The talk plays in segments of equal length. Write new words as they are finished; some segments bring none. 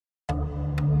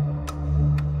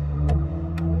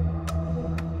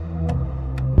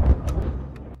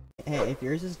Okay, if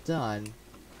yours is done,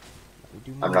 let me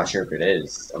do mine. I'm not sure if it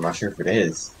is. I'm not sure if it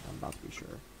is. I'm about to be sure.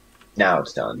 Now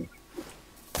it's done.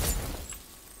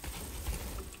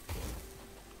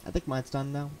 I think mine's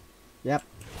done now. Yep.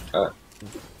 Okay.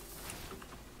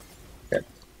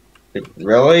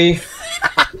 Really?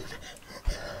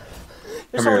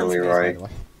 There's Come here, someone in space, Leroy. by the way.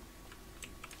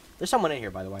 There's someone in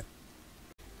here, by the way.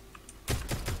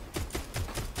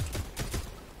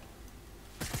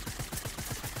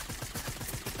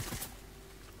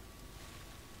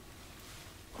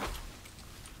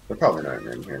 They're probably not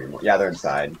even in here anymore. Yeah, they're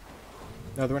inside.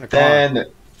 No, they're in a car. Then,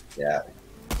 yeah.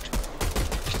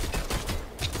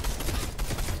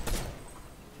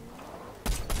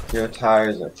 Your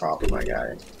tires are problem, my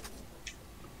guy.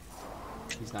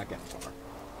 He's not getting far.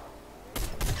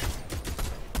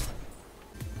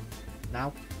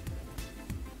 Now?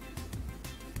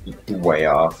 Way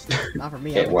off. Not for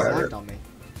me, Okay, I'm whatever. exact on me.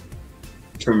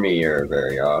 For me, you're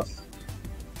very off.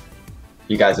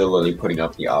 You guys are literally putting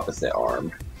up the opposite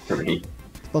arm for me.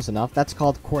 Close enough. That's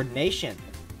called coordination.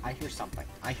 I hear something.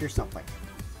 I hear something.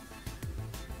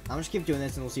 I'm just keep doing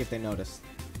this and we'll see if they notice.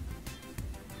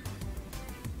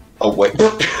 Oh, wait.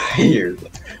 Here.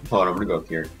 Hold on, I'm gonna go up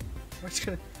here. We're just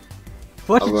gonna...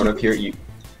 What I'm did going you... up here. You.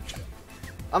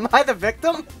 Am I the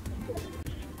victim?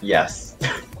 Yes.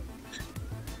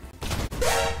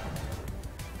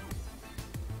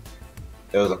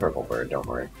 It was a purple bird, don't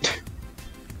worry.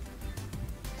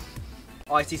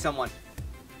 Oh, I see someone.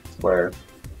 Where?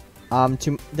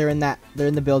 They're in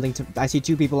the building. I see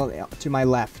two people to my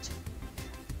left.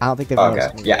 I don't think they've Okay.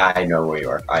 noticed me. Yeah, I know where you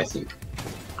are. I see.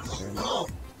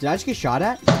 Did I just get shot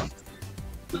at?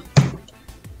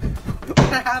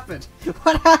 What happened?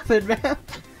 What happened, man?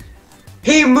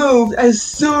 He moved as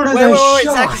soon as Wait, I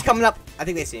Zach shot. is coming up. I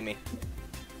think they see me.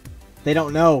 They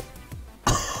don't know.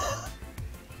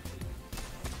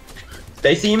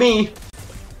 They see me.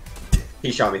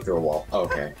 He shot me through a wall.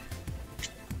 Okay.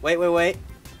 Wait.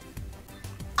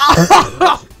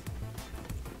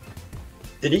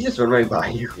 Did he just run right by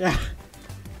you? Yeah.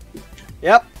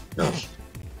 Yep. No. I'm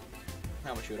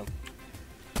gonna shoot him.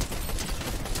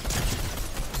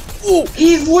 Ooh,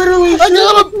 he's literally got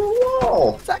shooting him! through a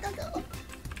wall. Zach, I got him.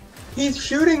 He's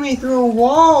shooting me through a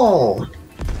wall.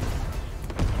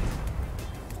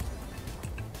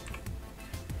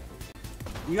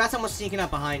 You got someone sneaking up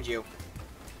behind you.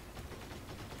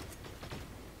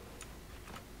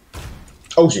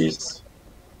 Oh jeez.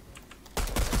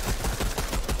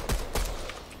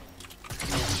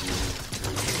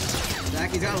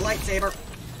 Zach, he's got a lightsaber.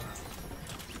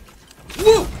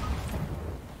 Woo!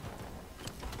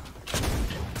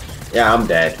 Yeah, I'm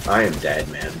dead. I am dead,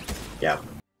 man. Yeah.